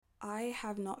I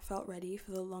have not felt ready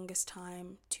for the longest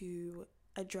time to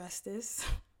address this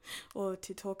or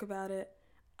to talk about it,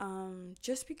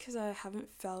 just because I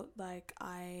haven't felt like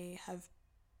I have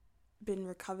been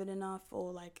recovered enough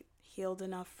or like healed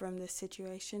enough from this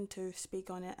situation to speak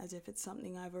on it as if it's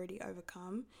something I've already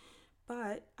overcome.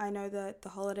 But I know that the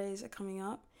holidays are coming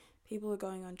up. People are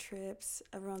going on trips,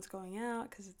 everyone's going out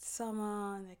because it's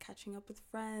summer and they're catching up with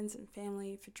friends and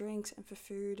family for drinks and for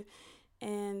food.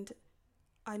 And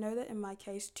I know that in my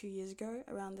case, 2 years ago,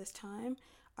 around this time,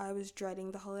 I was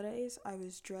dreading the holidays. I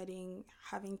was dreading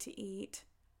having to eat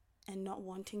and not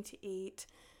wanting to eat,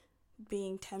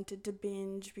 being tempted to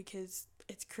binge because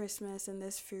it's Christmas and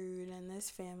there's food and there's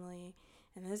family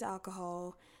and there's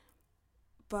alcohol.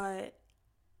 But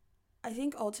I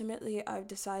think ultimately I've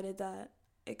decided that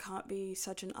it can't be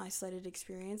such an isolated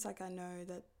experience. Like, I know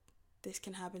that this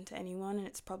can happen to anyone, and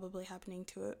it's probably happening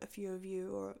to a few of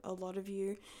you or a lot of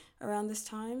you around this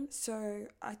time. So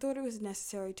I thought it was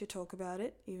necessary to talk about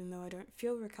it, even though I don't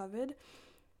feel recovered,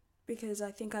 because I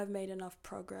think I've made enough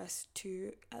progress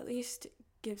to at least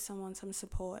give someone some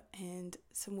support and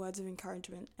some words of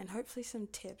encouragement, and hopefully some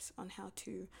tips on how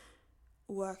to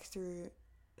work through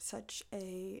such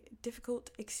a difficult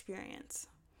experience.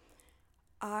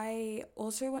 I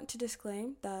also want to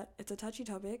disclaim that it's a touchy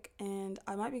topic and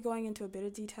I might be going into a bit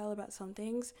of detail about some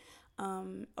things.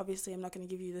 Obviously, I'm not going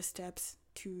to give you the steps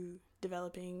to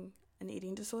developing an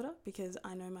eating disorder because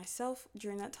I know myself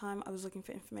during that time I was looking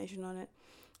for information on it,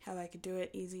 how I could do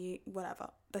it easy, whatever.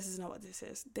 This is not what this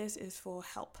is. This is for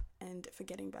help and for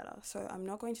getting better. So I'm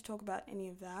not going to talk about any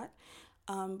of that,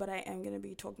 but I am going to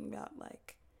be talking about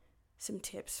like some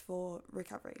tips for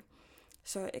recovery.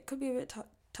 So it could be a bit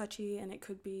touchy and it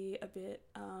could be a bit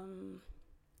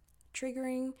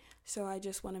triggering. So I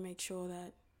just want to make sure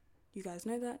that you guys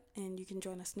know that and you can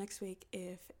join us next week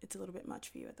if it's a little bit much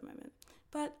for you at the moment.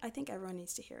 But I think everyone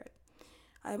needs to hear it.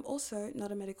 I am also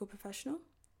not a medical professional.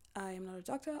 I am not a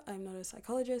doctor. I am not a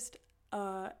psychologist.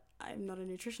 I'm not a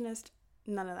nutritionist.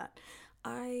 None of that.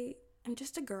 I am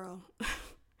just a girl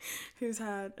who's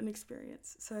had an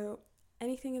experience. So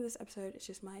anything in this episode is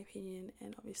just my opinion,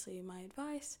 and obviously my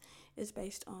advice is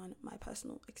based on my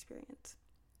personal experience.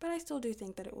 But I still do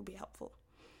think that it will be helpful.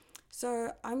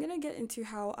 So I'm going to get into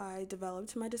how I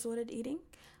developed my disordered eating,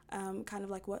 kind of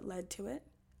like what led to it.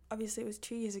 Obviously, it was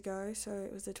 2 years ago, so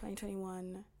it was the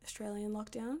 2021 Australian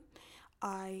lockdown.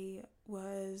 I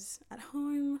was at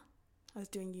home, I was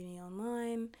doing uni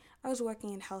online, I was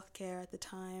working in healthcare at the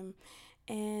time,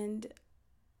 and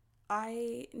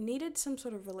I needed some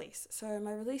sort of release. So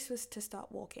my release was to start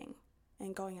walking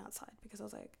and going outside because I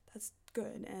was like, that's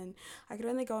good. And I could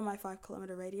only go in my 5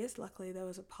 kilometer radius. Luckily, there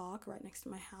was a park right next to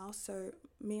my house. So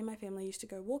me and my family used to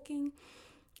go walking.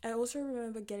 I also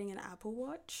remember getting an Apple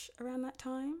Watch around that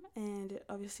time, and it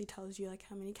obviously tells you like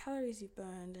how many calories you've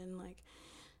burned and like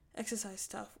exercise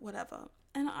stuff, whatever.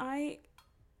 And I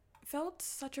felt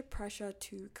such a pressure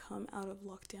to come out of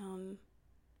lockdown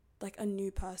like a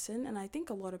new person, and I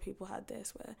think a lot of people had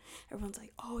this where everyone's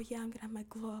like, oh yeah, I'm gonna have my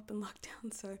glow up in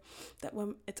lockdown so that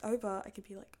when it's over I could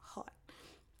be like hot.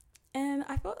 And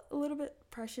I felt a little bit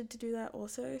pressured to do that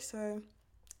also, so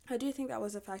I do think that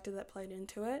was a factor that played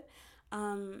into it.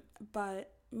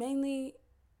 But mainly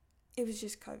it was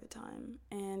just COVID time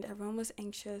and everyone was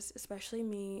anxious, especially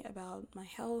me, about my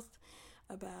health,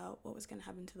 about what was going to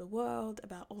happen to the world,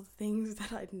 about all the things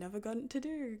that I'd never gotten to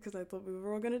do because I thought we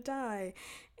were all going to die.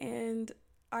 And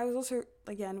I was also,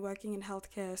 again, working in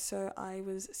healthcare, so I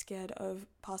was scared of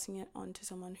passing it on to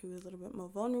someone who was a little bit more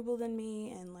vulnerable than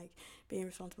me and like being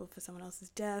responsible for someone else's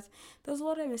death. There was a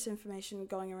lot of misinformation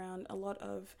going around, a lot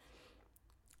of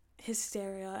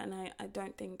hysteria, and I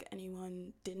don't think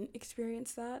anyone didn't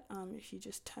experience that. If you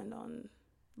just turned on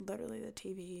literally the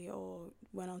TV or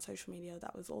went on social media,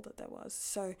 that was all that there was.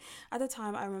 So at the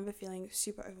time I remember feeling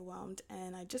super overwhelmed,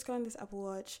 and I just got on this Apple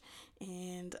Watch,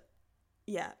 and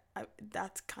yeah,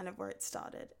 that's kind of where it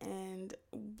started. And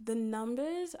the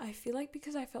numbers, I feel like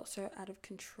because I felt so out of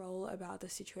control about the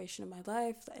situation of my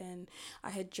life, and I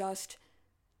had just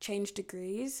changed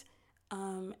degrees,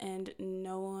 and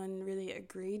no one really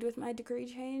agreed with my degree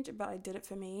change, but I did it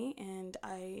for me, and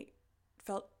I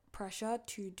felt pressure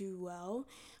to do well.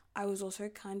 I was also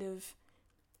kind of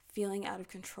feeling out of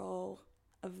control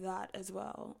of that as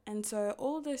well. And so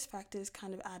all of those factors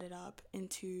kind of added up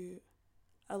into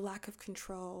a lack of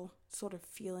control sort of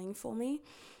feeling for me.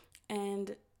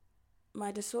 And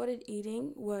my disordered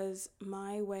eating was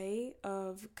my way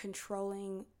of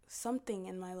controlling something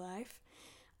in my life,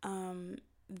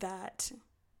 that,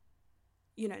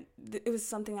 it was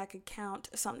something I could count,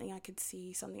 something I could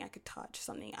see, something I could touch,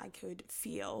 something I could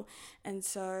feel. And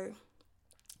so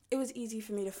it was easy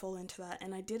for me to fall into that,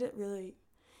 and I did it really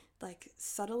like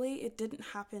subtly. It didn't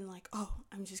happen like, oh,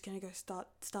 I'm just gonna go start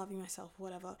starving myself,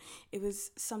 whatever. It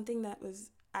was something that was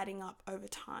adding up over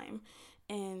time,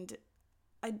 and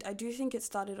I do think it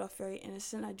started off very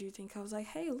innocent. I do think I was like,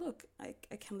 hey, look, I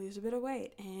can lose a bit of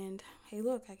weight, and hey,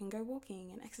 look, I can go walking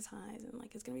and exercise, and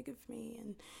like it's gonna be good for me,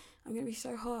 and I'm gonna be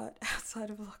so hot outside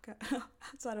of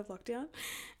lockdown,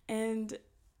 and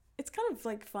it's kind of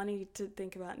like funny to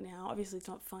think about now. Obviously, it's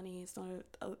not funny. It's not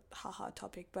a haha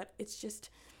topic, but it's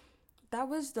just that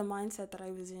was the mindset that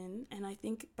I was in, and I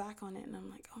think back on it, and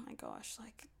I'm like, oh my gosh,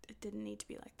 like it didn't need to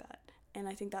be like that, and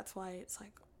I think that's why it's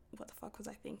like, what the fuck was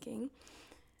I thinking?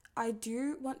 I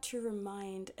do want to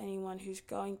remind anyone who's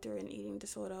going through an eating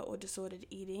disorder or disordered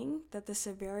eating that the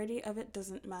severity of it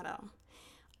doesn't matter.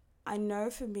 I know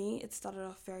for me, it started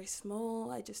off very small.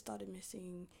 I just started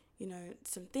missing,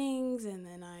 some things, and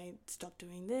then I stopped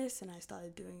doing this and I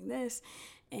started doing this,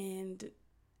 and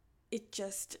it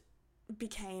just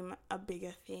became a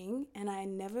bigger thing. And I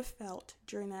never felt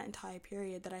during that entire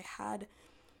period that I had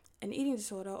an eating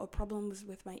disorder or problems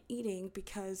with my eating,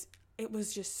 because it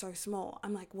was just so small.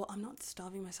 I'm like, well, I'm not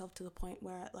starving myself to the point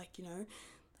where like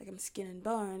I'm skin and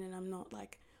bone, and I'm not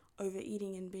like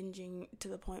overeating and binging to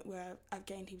the point where I've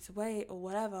gained heaps of weight or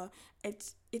whatever.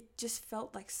 It just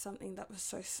felt like something that was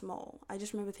so small. I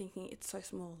just remember thinking, it's so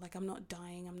small. Like, I'm not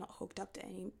dying. I'm not hooked up to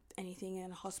anything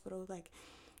in a hospital. Like,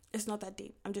 it's not that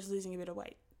deep. I'm just losing a bit of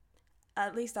weight.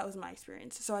 At least that was my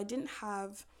experience. So I didn't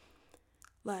have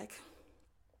like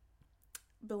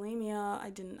bulimia.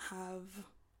 I didn't have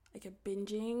like a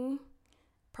binging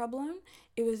problem.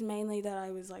 It was mainly that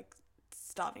I was like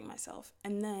starving myself,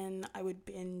 and then I would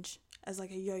binge as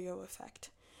like a yo-yo effect.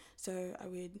 So I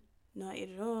would not eat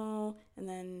at all, and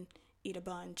then eat a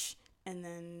bunch, and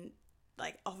then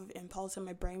like off of impulse, and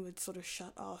my brain would sort of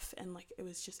shut off, and like it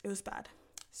was bad.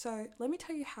 So let me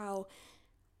tell you how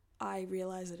I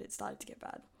realized that it started to get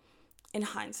bad. In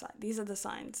hindsight, these are the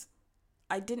signs.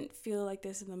 I didn't feel like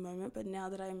this in the moment, but now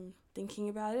that I'm thinking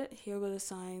about it, here were the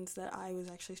signs that I was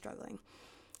actually struggling.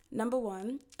 Number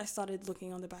one, I started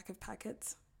looking on the back of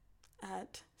packets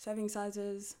at serving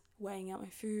sizes, weighing out my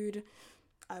food.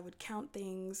 I would count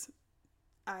things.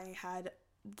 I had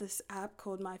this app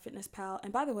called MyFitnessPal.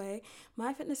 And by the way,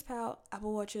 MyFitnessPal,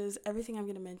 Apple Watches, everything I'm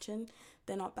going to mention,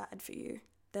 they're not bad for you.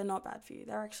 They're not bad for you.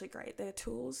 They're actually great. They're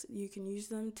tools. You can use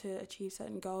them to achieve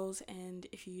certain goals, and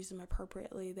if you use them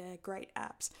appropriately, they're great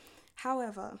apps.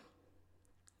 However,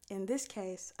 in this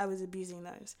case, I was abusing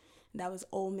those. That was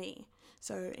all me.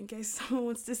 So in case someone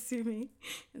wants to sue me,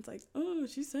 it's like, oh,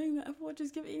 she's saying that Apple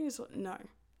Watches give eating disorder. No.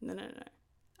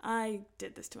 I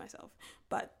did this to myself.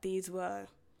 But these were,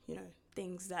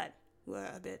 things that were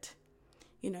a bit,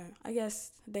 I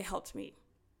guess they helped me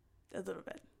a little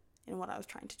bit in what I was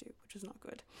trying to do, which was not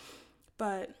good.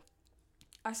 But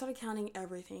I started counting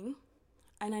everything,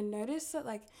 and I noticed that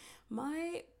like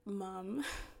my mum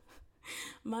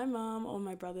or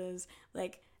my brothers,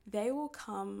 like they will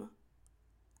come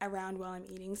around while I'm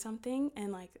eating something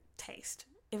and like taste.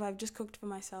 If I've just cooked for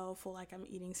myself or like I'm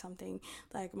eating something,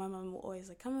 like my mum will always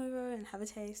like come over and have a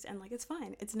taste, and like it's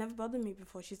fine. It's never bothered me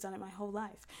before. She's done it my whole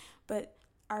life. But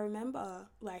I remember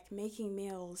like making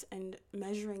meals and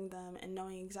measuring them and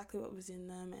knowing exactly what was in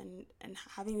them, and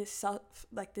having this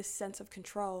sense of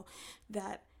control,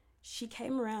 that she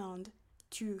came around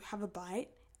to have a bite,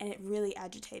 and it really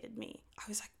agitated me. I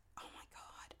was like, oh my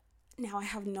God, now I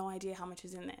have no idea how much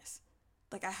is in this.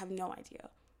 Like, I have no idea.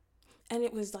 And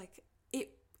it was like,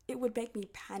 it would make me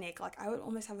panic. Like, I would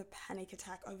almost have a panic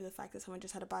attack over the fact that someone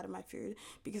just had a bite of my food,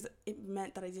 because it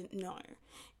meant that I didn't know.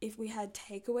 If we had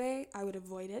takeaway, I would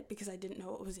avoid it because I didn't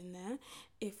know what was in there.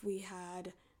 If we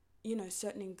had,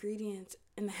 certain ingredients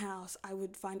in the house, I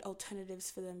would find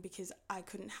alternatives for them because I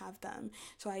couldn't have them.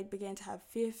 So I began to have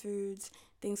fear foods,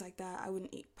 things like that. I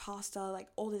wouldn't eat pasta, like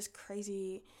all this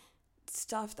crazy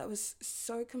stuff that was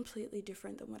so completely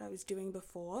different than what I was doing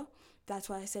before. That's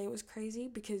why I say it was crazy,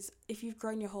 because if you've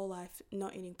grown your whole life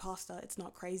not eating pasta, it's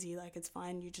not crazy. Like, it's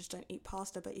fine, you just don't eat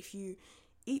pasta. But if you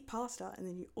eat pasta and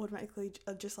then you automatically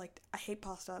are just like, I hate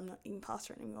pasta, I'm not eating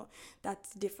pasta anymore,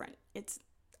 that's different. It's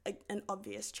an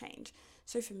obvious change.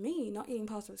 So for me, not eating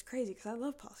pasta was crazy because I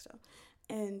love pasta,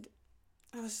 and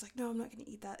I was just like, no, I'm not going to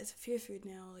eat that. It's a fear food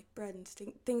now, like bread and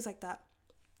things like that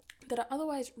are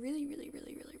otherwise really, really,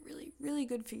 really, really, really, really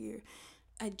good for you.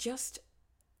 I just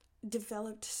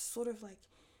developed sort of like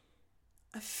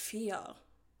a fear.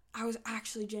 I was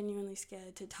actually genuinely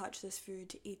scared to touch this food,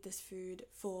 to eat this food,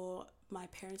 for my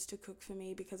parents to cook for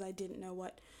me, because I didn't know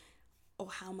what or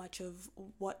how much of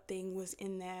what thing was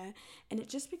in there. And it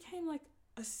just became like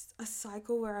a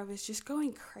cycle where I was just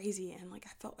going crazy, and like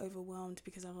I felt overwhelmed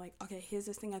because I'm like, okay, here's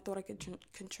this thing I thought I could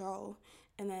control,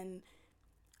 and then,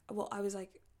 well, I was like,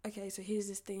 okay, so here's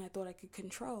this thing I thought I could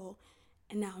control,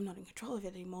 and now I'm not in control of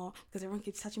it anymore because everyone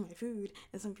keeps touching my food,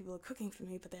 and some people are cooking for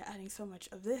me, but they're adding so much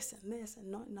of this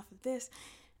and not enough of this,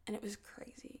 and it was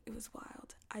crazy. It was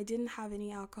wild. I didn't have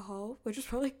any alcohol, which was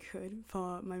probably good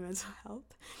for my mental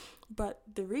health, but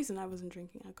the reason I wasn't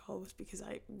drinking alcohol was because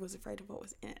I was afraid of what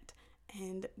was in it.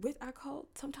 And with alcohol,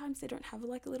 sometimes they don't have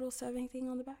like a little serving thing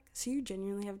on the back, so you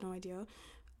genuinely have no idea.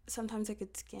 Sometimes I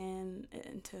could scan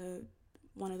into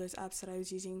one of those apps that I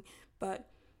was using, but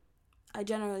I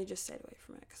generally just stayed away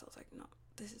from it because I was like, no,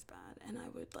 this is bad. And I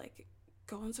would like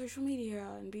go on social media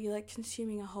and be like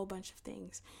consuming a whole bunch of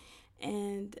things.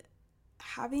 And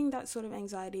having that sort of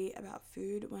anxiety about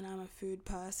food when I'm a food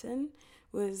person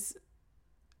was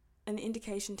an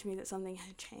indication to me that something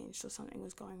had changed or something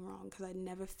was going wrong, because I'd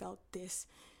never felt this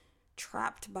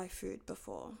trapped by food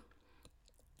before.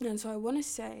 And so I want to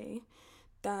say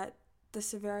that the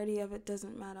severity of it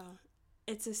doesn't matter.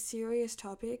 It's a serious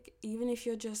topic, even if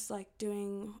you're just like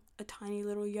doing a tiny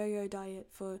little yo-yo diet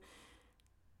for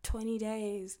 20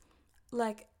 days.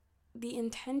 Like, the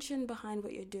intention behind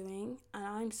what you're doing, and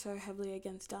I'm so heavily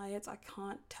against diets, I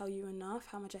can't tell you enough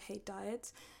how much I hate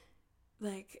diets.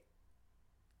 Like,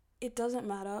 it doesn't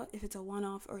matter if it's a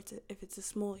one-off or if it's a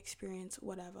small experience,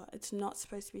 whatever. It's not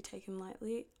supposed to be taken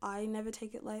lightly. I never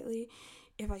take it lightly.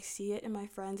 If I see it in my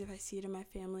friends, if I see it in my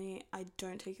family, I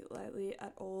don't take it lightly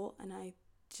at all. And I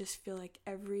just feel like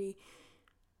every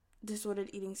disordered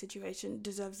eating situation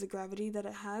deserves the gravity that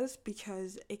it has,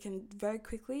 because it can very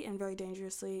quickly and very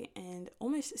dangerously and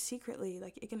almost secretly,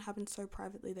 like it can happen so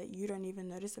privately that you don't even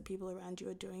notice that people around you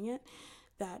are doing it,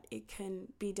 that it can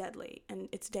be deadly and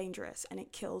it's dangerous and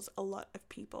it kills a lot of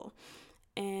people.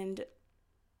 And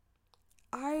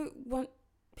I want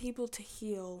people to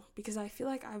heal, because I feel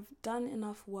like I've done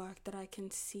enough work that I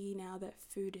can see now that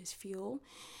food is fuel,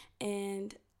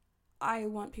 and I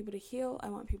want people to heal. I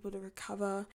want people to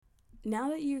recover. Now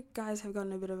that you guys have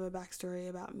gotten a bit of a backstory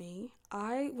about me,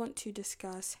 I want to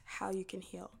discuss how you can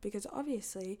heal, because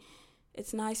obviously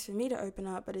it's nice for me to open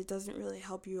up, but it doesn't really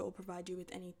help you or provide you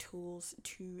with any tools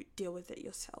to deal with it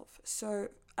yourself. So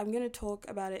I'm going to talk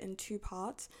about it in two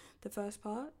parts. The first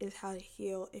part is how to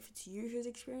heal if it's you who's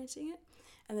experiencing it.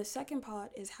 And the second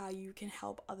part is how you can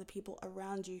help other people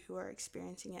around you who are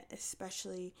experiencing it,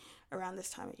 especially around this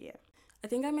time of year. I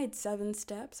think I made 7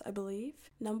 steps, I believe.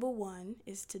 Number 1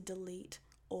 is to delete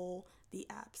all the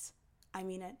apps. I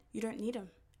mean it. You don't need them.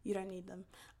 You don't need them.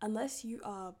 Unless you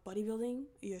are bodybuilding,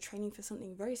 you're training for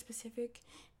something very specific,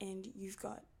 and you've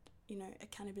got,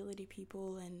 accountability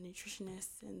people and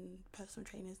nutritionists and personal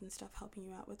trainers and stuff helping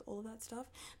you out with all of that stuff.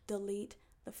 Delete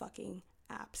the fucking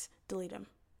apps. Delete them.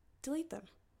 Delete them.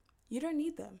 You don't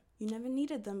need them. You never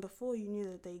needed them before you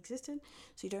knew that they existed,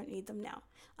 so you don't need them now.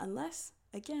 Unless,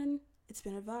 again, it's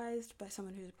been advised by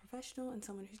someone who's a professional and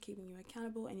someone who's keeping you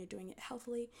accountable and you're doing it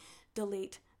healthily.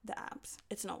 Delete the apps.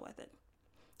 It's not worth it.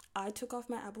 I took off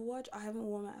my Apple Watch. I haven't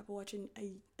worn my Apple Watch in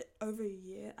over a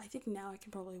year. I think now I can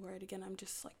probably wear it again. I'm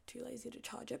just like too lazy to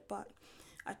charge it, but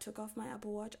I took off my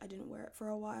Apple Watch. I didn't wear it for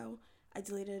a while. I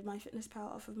deleted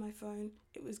MyFitnessPal off of my phone.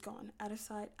 It was gone. Out of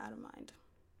sight, out of mind.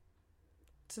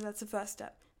 So that's the first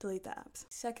step. Delete the apps.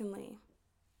 Secondly,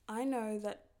 I know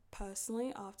that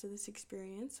personally, after this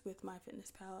experience with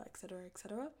MyFitnessPal,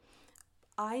 etc.,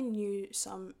 I knew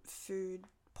some food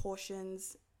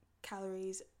portions,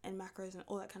 calories and macros and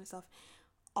all that kind of stuff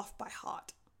off by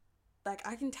heart. Like,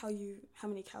 I can tell you how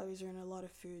many calories are in a lot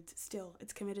of foods still.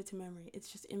 It's committed to memory.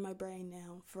 It's just in my brain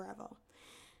now forever.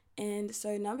 And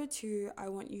so number 2, I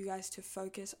want you guys to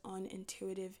focus on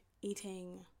intuitive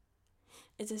eating.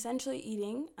 It's essentially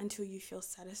eating until you feel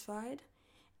satisfied.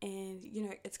 And,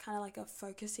 it's kind of like a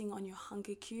focusing on your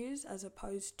hunger cues as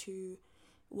opposed to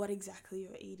what exactly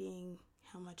you're eating,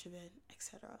 how much of it,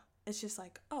 etc. It's just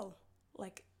like,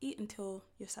 eat until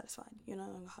you're satisfied. You're no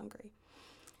longer hungry.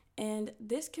 And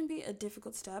this can be a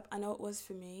difficult step. I know it was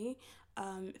for me,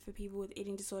 for people with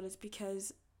eating disorders,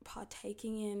 because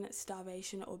partaking in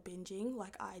starvation or binging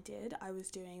like I did, I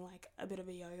was doing like a bit of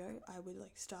a yo-yo. I would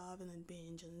like starve and then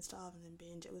binge and then starve and then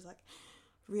binge. It was like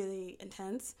really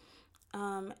intense.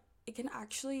 It can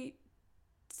actually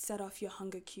set off your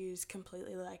hunger cues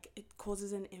completely. Like, it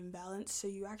causes an imbalance, so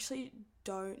you actually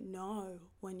don't know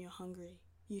when you're hungry.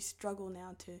 You struggle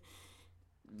now to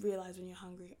realize when you're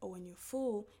hungry or when you're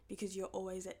full, because you're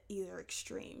always at either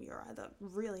extreme. You're either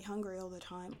really hungry all the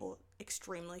time or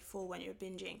extremely full when you're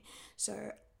binging.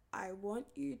 So I want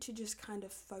you to just kind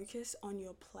of focus on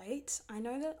your plate. I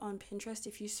know that on Pinterest,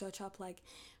 if you search up like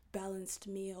balanced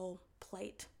meal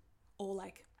plate, or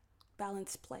like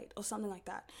balanced plate or something like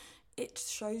that. It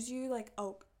shows you like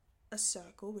a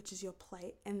circle, which is your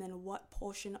plate, and then what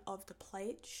portion of the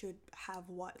plate should have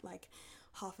what. Like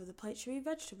half of the plate should be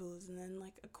vegetables, and then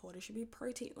like a quarter should be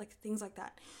protein, like things like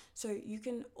that. So you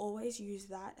can always use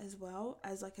that as well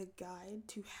as like a guide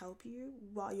to help you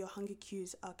while your hunger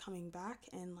cues are coming back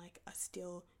and like are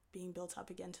still being built up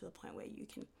again, to the point where you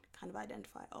can kind of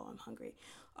identify, oh, I'm hungry,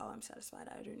 oh, I'm satisfied,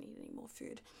 I don't need any more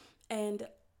food. And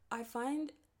I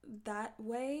find that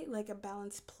way, like a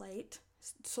balanced plate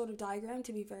sort of diagram,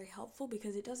 to be very helpful,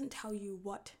 because it doesn't tell you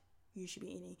what you should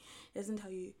be eating. It doesn't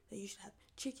tell you that you should have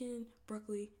chicken,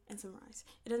 broccoli, and some rice.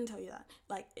 It doesn't tell you that.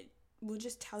 Like, it will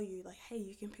just tell you, like, hey,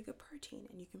 you can pick a protein,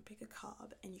 and you can pick a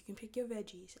carb, and you can pick your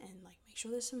veggies, and like make sure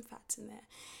there's some fats in there.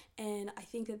 And I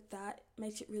think that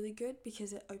makes it really good,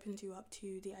 because it opens you up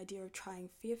to the idea of trying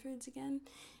fear foods again,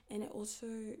 and it also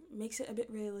makes it a bit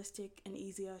realistic and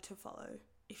easier to follow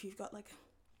if you've got like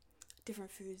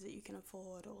different foods that you can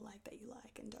afford, or like that you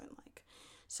like and don't like.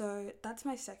 So that's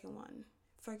my second one.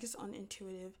 Focus on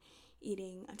intuitive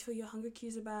eating until your hunger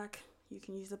cues are back. You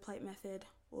can use the plate method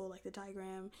or like the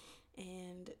diagram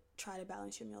and try to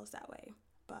balance your meals that way.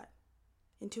 But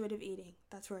intuitive eating,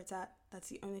 that's where it's at. That's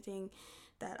the only thing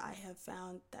that I have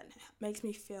found that makes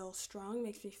me feel strong,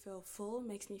 makes me feel full,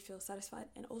 makes me feel satisfied,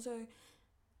 and also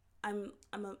I'm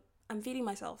feeding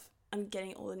myself. I'm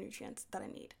getting all the nutrients that I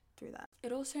need through that.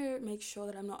 It also makes sure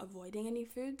that I'm not avoiding any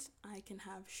foods. I can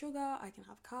have sugar, I can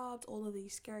have carbs, all of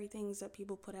these scary things that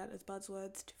people put out as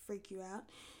buzzwords to freak you out.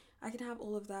 I can have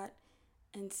all of that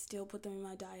and still put them in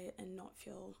my diet and not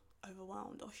feel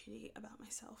overwhelmed or shitty about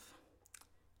myself.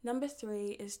 Number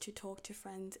 3 is to talk to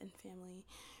friends and family.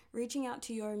 Reaching out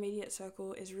to your immediate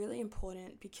circle is really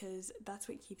important, because that's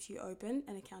what keeps you open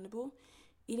and accountable.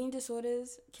 Eating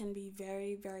disorders can be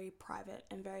very, very private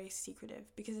and very secretive,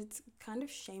 because it's kind of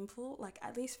shameful. Like,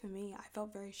 at least for me, I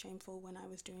felt very shameful when I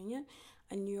was doing it.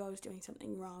 I knew I was doing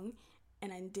something wrong,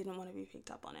 and I didn't want to be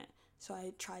picked up on it. So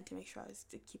I tried to make sure I was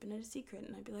keeping it a secret,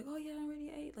 and I'd be like, oh yeah, I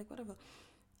already ate, like whatever,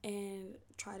 and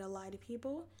try to lie to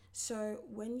people. So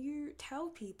when you tell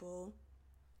people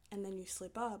and then you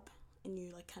slip up and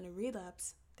you like kind of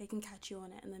relapse, they can catch you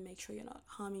on it and then make sure you're not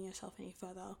harming yourself any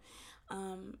further.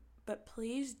 But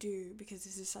please do, because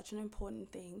this is such an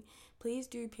important thing, please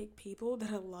do pick people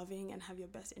that are loving and have your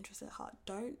best interests at heart.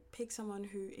 Don't pick someone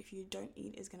who, if you don't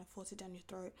eat, is going to force it down your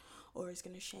throat, or is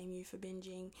going to shame you for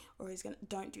binging, or is going to...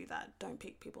 Don't do that. Don't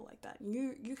pick people like that.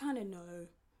 You kind of know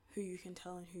who you can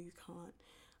tell and who you can't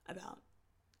about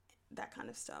that kind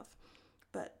of stuff.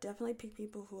 But definitely pick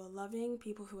people who are loving,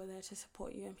 people who are there to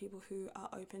support you, and people who are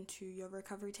open to your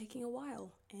recovery taking a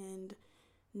while and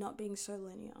not being so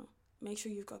linear. Make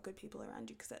sure you've got good people around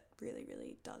you, because that really,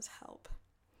 really does help.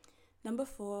 Number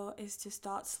 4 is to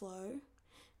start slow.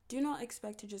 Do not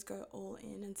expect to just go all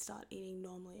in and start eating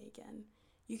normally again.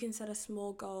 You can set a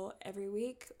small goal every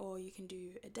week, or you can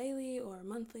do a daily or a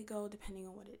monthly goal, depending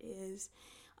on what it is.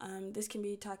 This can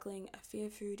be tackling a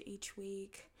fear food each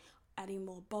week, adding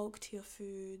more bulk to your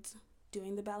foods,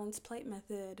 doing the balanced plate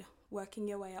method, working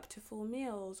your way up to full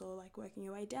meals, or like working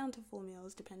your way down to full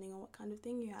meals, depending on what kind of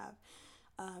thing you have.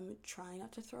 Trying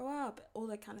not to throw up, all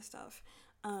that kind of stuff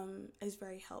is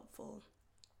very helpful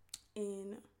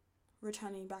in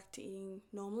returning back to eating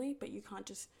normally. But you can't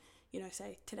just,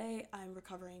 say, today I'm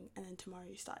recovering, and then tomorrow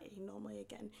you start eating normally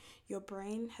again. Your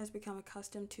brain has become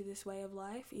accustomed to this way of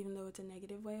life, even though it's a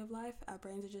negative way of life. Our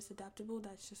brains are just adaptable.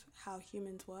 That's just how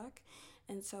humans work.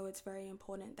 And so it's very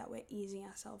important that we're easing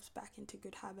ourselves back into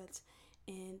good habits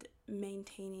and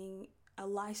maintaining a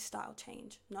lifestyle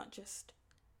change, not just,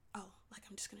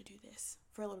 I'm just going to do this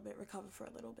for a little bit, recover for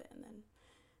a little bit, and then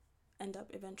end up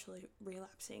eventually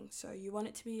relapsing. So you want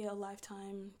it to be a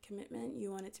lifetime commitment.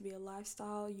 You want it to be a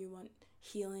lifestyle. You want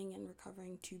healing and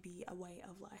recovering to be a way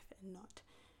of life and not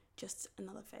just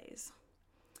another phase.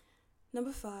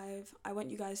 Number 5, I want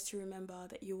you guys to remember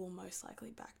that you will most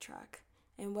likely backtrack.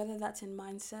 And whether that's in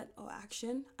mindset or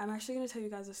action, I'm actually going to tell you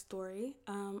guys a story.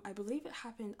 I believe it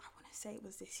happened, I want to say it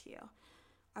was this year.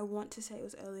 I want to say it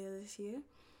was earlier this year.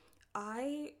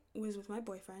 I was with my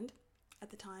boyfriend at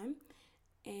the time,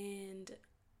 and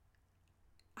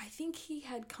I think he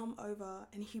had come over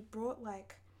and he brought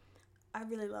I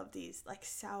really love these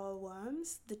sour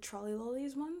worms, the trolley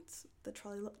lollies ones, the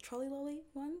trolley lolly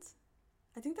ones.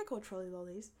 I think they're called trolley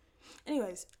lollies.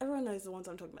 Anyways, everyone knows the ones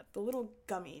I'm talking about, the little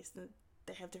gummies,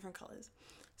 they have different colors.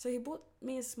 So he bought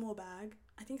me a small bag.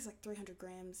 I think it's 300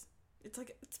 grams.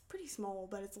 It's pretty small,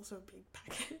 but it's also a big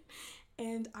packet.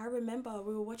 And I remember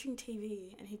we were watching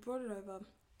TV and he brought it over.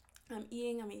 I'm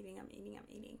eating.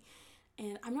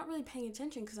 And I'm not really paying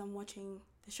attention because I'm watching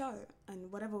the show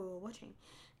and whatever we were watching.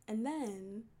 And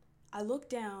then I look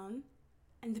down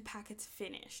and the packet's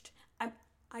finished.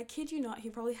 I kid you not, he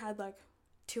probably had like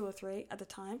 2 or 3 at the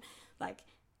time, like,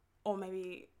 or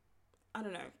maybe, I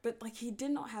don't know, but like he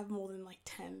did not have more than like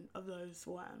 10 of those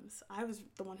worms. I was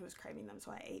the one who was craving them,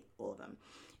 so I ate all of them.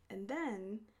 And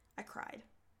then I cried.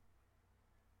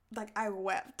 Like, I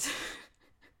wept.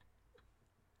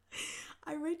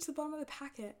 I reached the bottom of the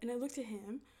packet and I looked at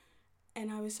him and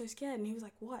I was so scared, and he was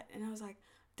like, what? And I was like,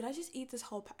 did I just eat this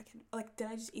whole packet? Like, did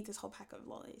I just eat this whole pack of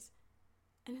lollies?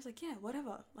 And he was like, yeah,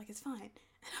 whatever, like, it's fine.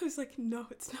 And I was like, no,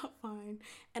 it's not fine.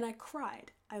 And I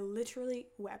cried. I literally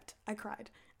wept. I cried.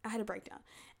 I had a breakdown.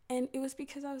 And it was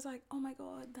because I was like, oh my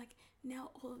God, like, now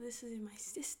all of this is in my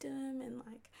system, and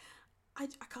like, I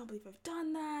can't believe I've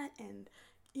done that. And,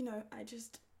 you know,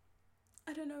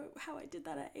 I don't know how I did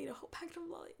that. I ate a whole packet of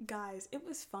lollies. Guys, it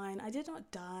was fine. I did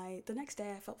not die. The next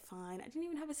day I felt fine. I didn't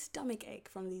even have a stomach ache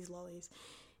from these lollies.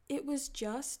 It was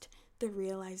just the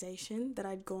realization that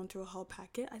I'd gone through a whole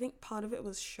packet. I think part of it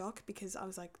was shock, because I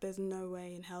was like, there's no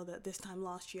way in hell that this time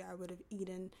last year I would have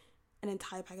eaten an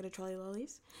entire packet of trolley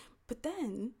lollies. But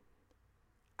then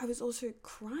I was also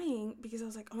crying because I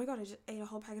was like, oh my God, I just ate a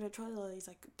whole packet of trolley lollies.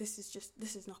 Like, this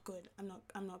is not good. I'm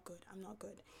not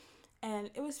good. And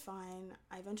it was fine.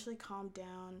 I eventually calmed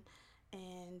down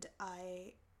and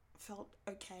I felt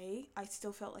okay. I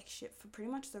still felt like shit for pretty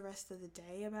much the rest of the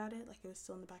day about it. Like, it was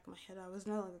still in the back of my head. I was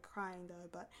no longer crying though,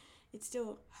 but it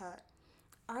still hurt.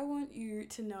 I want you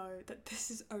to know that this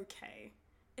is okay.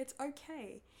 It's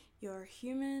okay. You're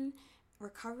human.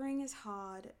 Recovering is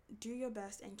hard. Do your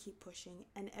best and keep pushing.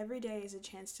 And every day is a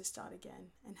chance to start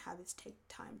again. And habits take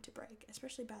time to break,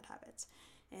 especially bad habits.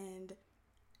 And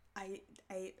I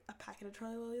ate a packet of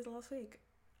trolley lollies last week.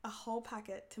 A whole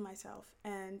packet to myself.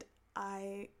 And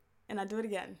I'd do it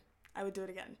again. I would do it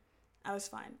again. I was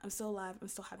fine. I'm still alive. I'm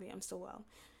still happy. I'm still well.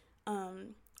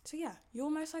 So yeah,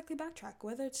 you'll most likely backtrack,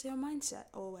 whether it's your mindset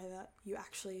or whether you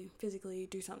actually physically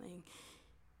do something.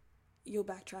 You'll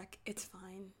backtrack. It's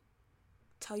fine.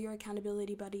 Tell your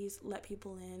accountability buddies, let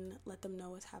people in, let them know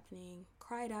what's happening,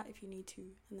 cry it out if you need to,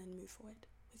 and then move forward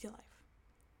with your life.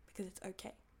 Because it's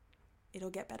okay. It'll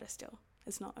get better still.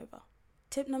 It's not over.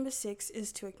 Tip number 6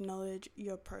 is to acknowledge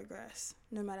your progress,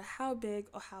 no matter how big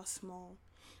or how small.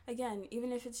 Again,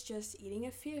 even if it's just eating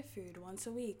a fear food once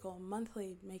a week or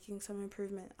monthly, making some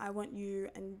improvement, I want you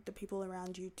and the people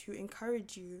around you to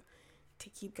encourage you to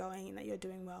keep going and that you're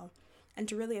doing well. And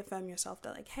to really affirm yourself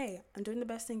that, like, hey, I'm doing the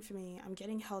best thing for me. I'm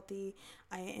getting healthy.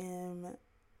 I am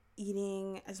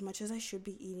eating as much as I should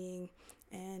be eating.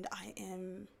 And I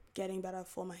am getting better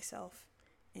for myself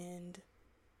and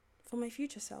for my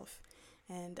future self.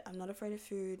 And I'm not afraid of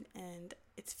food. And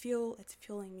it's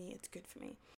fueling me. It's good for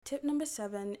me. Tip number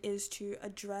 7 is to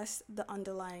address the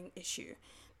underlying issue.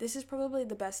 This is probably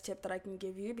the best tip that I can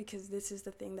give you, because this is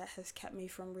the thing that has kept me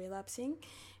from relapsing,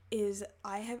 is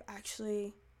I have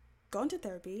actually gone to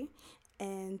therapy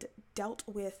and dealt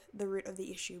with the root of the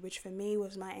issue, which for me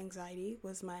was my anxiety,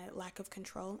 was my lack of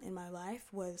control in my life,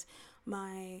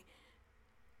 I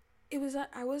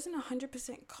wasn't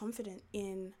 100% confident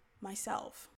in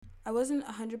myself. I wasn't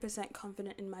 100%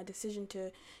 confident in my decision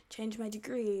to change my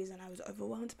degrees, and I was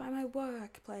overwhelmed by my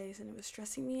workplace, and it was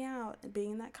stressing me out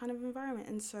being in that kind of environment.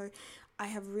 And so I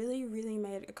have really, really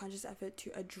made a conscious effort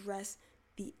to address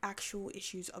the actual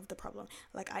issues of the problem.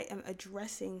 Like, I am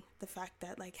addressing the fact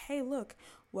that, like, hey, look,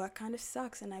 work kind of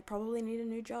sucks and I probably need a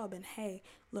new job, and hey,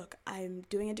 look, I'm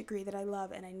doing a degree that I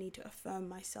love and I need to affirm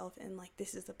myself, and like,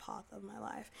 this is the path of my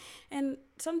life. And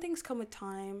some things come with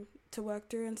time to work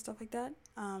through and stuff like that,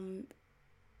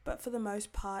 but for the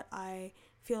most part I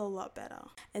feel a lot better.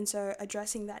 And so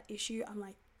addressing that issue, I'm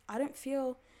like, I don't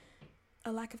feel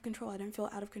a lack of control. I don't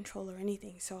feel out of control or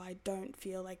anything, so I don't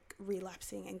feel like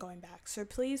relapsing and going back. So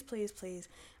please, please, please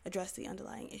address the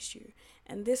underlying issue.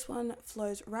 And this one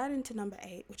flows right into number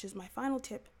 8, which is my final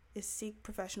tip, is seek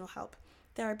professional help.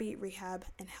 Therapy, rehab,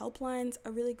 and helplines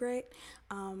are really great.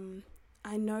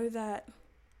 I know that,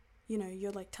 you know,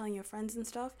 you're like telling your friends and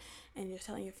stuff and you're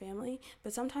telling your family,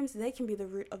 but sometimes they can be the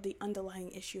root of the underlying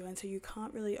issue, and so you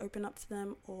can't really open up to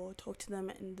them or talk to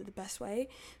them in the best way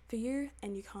for you,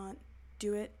 and you can't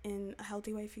do it in a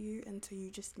healthy way for you, and so you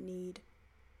just need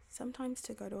sometimes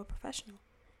to go to a professional,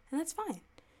 and that's fine.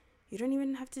 You don't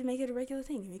even have to make it a regular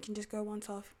thing. You can just go once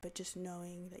off, but just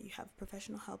knowing that you have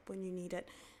professional help when you need it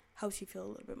helps you feel a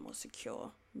little bit more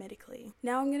secure medically.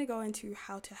 Now I'm going to go into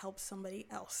how to help somebody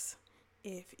else.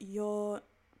 If you're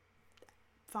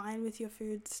fine with your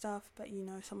food stuff, but you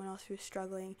know someone else who's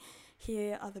struggling,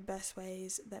 here are the best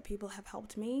ways that people have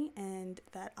helped me and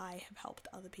that I have helped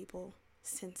other people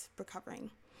since recovering.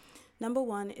 Number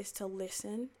 1 is to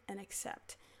listen and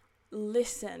accept.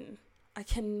 Listen. I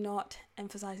cannot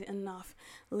emphasize it enough.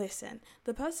 Listen.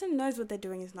 The person knows what they're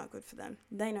doing is not good for them.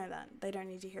 They know that. They don't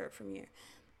need to hear it from you.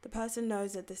 The person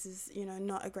knows that this is,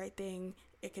 not a great thing.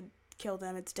 It could kill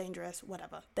them. It's dangerous.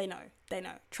 Whatever. They know.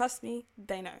 Trust me.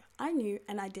 They know. I knew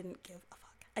and I didn't give a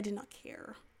fuck. I did not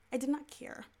care.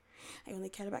 I only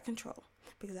cared about control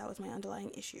because that was my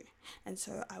underlying issue. And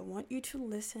so I want you to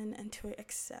listen and to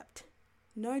accept.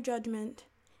 No judgment.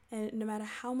 And no matter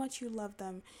how much you love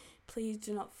them, please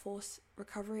do not force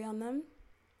recovery on them,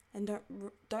 and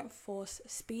don't force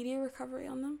speedy recovery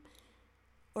on them,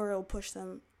 or it'll push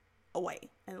them away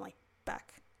and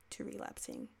back to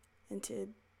relapsing into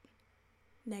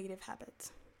negative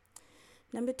habits.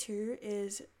 Number 2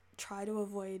 is try to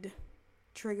avoid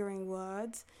triggering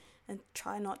words and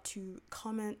try not to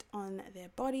comment on their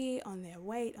body, on their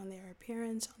weight, on their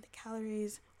appearance, on the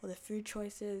calories or the food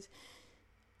choices.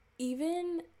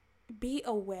 Even be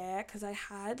aware, because I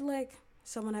had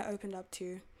someone I opened up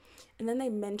to, and then they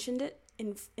mentioned it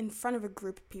in front of a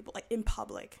group of people, in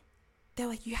public. They're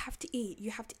like, you have to eat,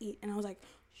 and I was like,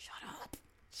 shut up.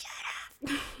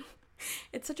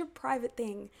 It's such a private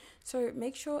thing. So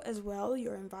make sure as well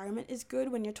your environment is good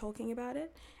when you're talking about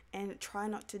it, and try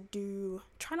not to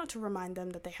remind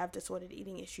them that they have disordered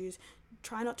eating issues.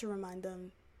 Try not to remind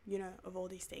them of all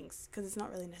these things, because it's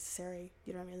not really necessary.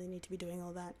 You don't really need to be doing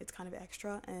all that. It's kind of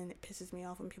extra, and it pisses me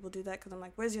off when people do that, because I'm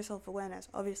like, where's your self-awareness?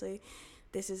 Obviously,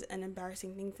 this is an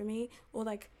embarrassing thing for me, or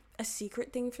a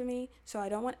secret thing for me, so I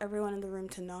don't want everyone in the room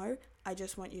to know. I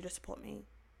just want you to support me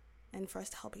and for us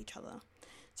to help each other.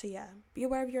 So yeah, be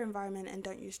aware of your environment and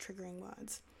don't use triggering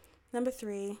words. Number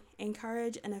 3,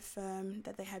 encourage and affirm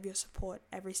that they have your support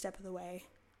every step of the way.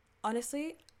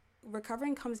 Honestly,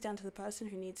 recovering comes down to the person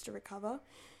who needs to recover,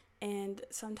 and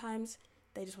sometimes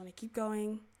they just want to keep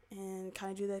going and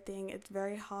kind of do their thing. It's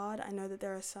very hard. I know that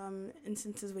there are some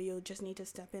instances where you'll just need to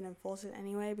step in and force it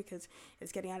anyway, because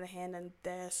it's getting out of hand and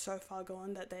they're so far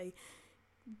gone that they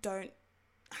don't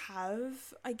have,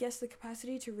 I guess, the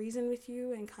capacity to reason with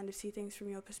you and kind of see things from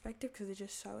your perspective, because they're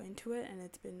just so into it and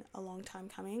it's been a long time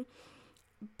coming.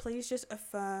 Please just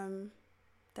affirm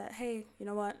that, hey, you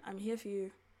know what, I'm here for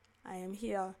you. I am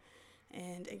here,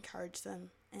 and encourage them.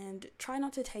 And try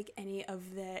not to take any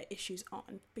of their issues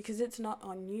on, because it's not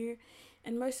on you,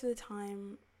 and most of the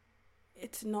time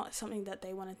it's not something that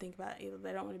they want to think about either.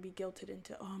 They don't want to be guilted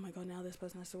into, oh my god, now this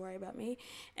person has to worry about me.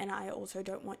 And I also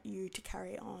don't want you to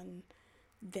carry on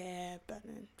their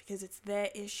burden, because it's their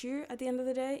issue at the end of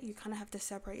the day. You kind of have to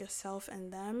separate yourself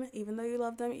and them. Even though you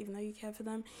love them, even though you care for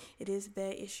them, it is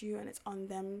their issue and it's on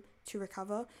them to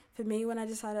recover. For me, when I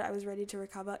decided I was ready to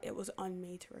recover, it was on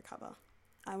me to recover.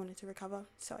 I wanted to recover,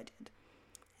 so I did.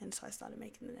 And so I started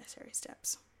making the necessary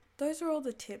steps. Those are all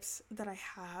the tips that I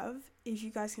have. If you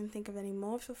guys can think of any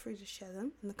more, feel free to share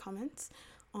them in the comments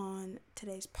on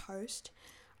today's post.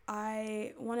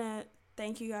 I want to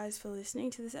thank you guys for listening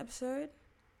to this episode.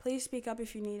 Please speak up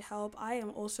if you need help. I am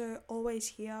also always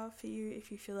here for you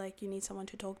if you feel like you need someone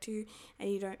to talk to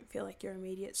and you don't feel like your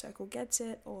immediate circle gets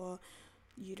it, or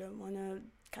you don't want to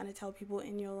kind of tell people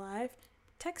in your life.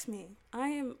 Text me. I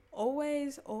am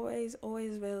always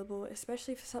available,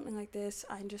 especially for something like this.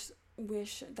 I just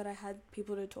wish that I had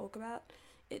people to talk about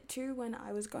it to when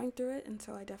I was going through it, and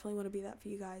so I definitely want to be that for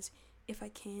you guys if I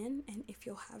can and if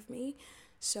you'll have me.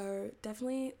 So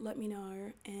definitely let me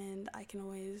know, and I can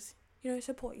always,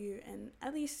 support you and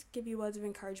at least give you words of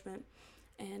encouragement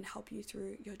and help you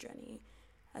through your journey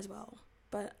as well.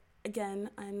 But again,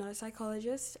 I'm not a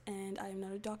psychologist and I am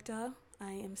not a doctor.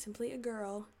 I am simply a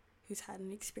girl who's had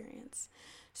an experience.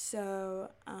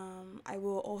 So I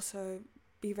will also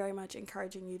be very much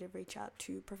encouraging you to reach out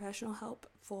to professional help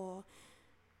for,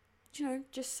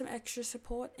 just some extra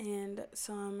support and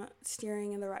some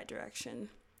steering in the right direction.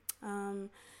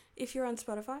 If you're on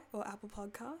Spotify or Apple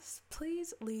Podcasts,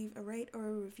 please leave a rate or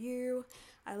a review.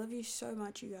 I love you so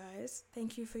much, you guys.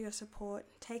 Thank you for your support.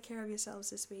 Take care of yourselves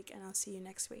this week, and I'll see you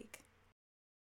next week.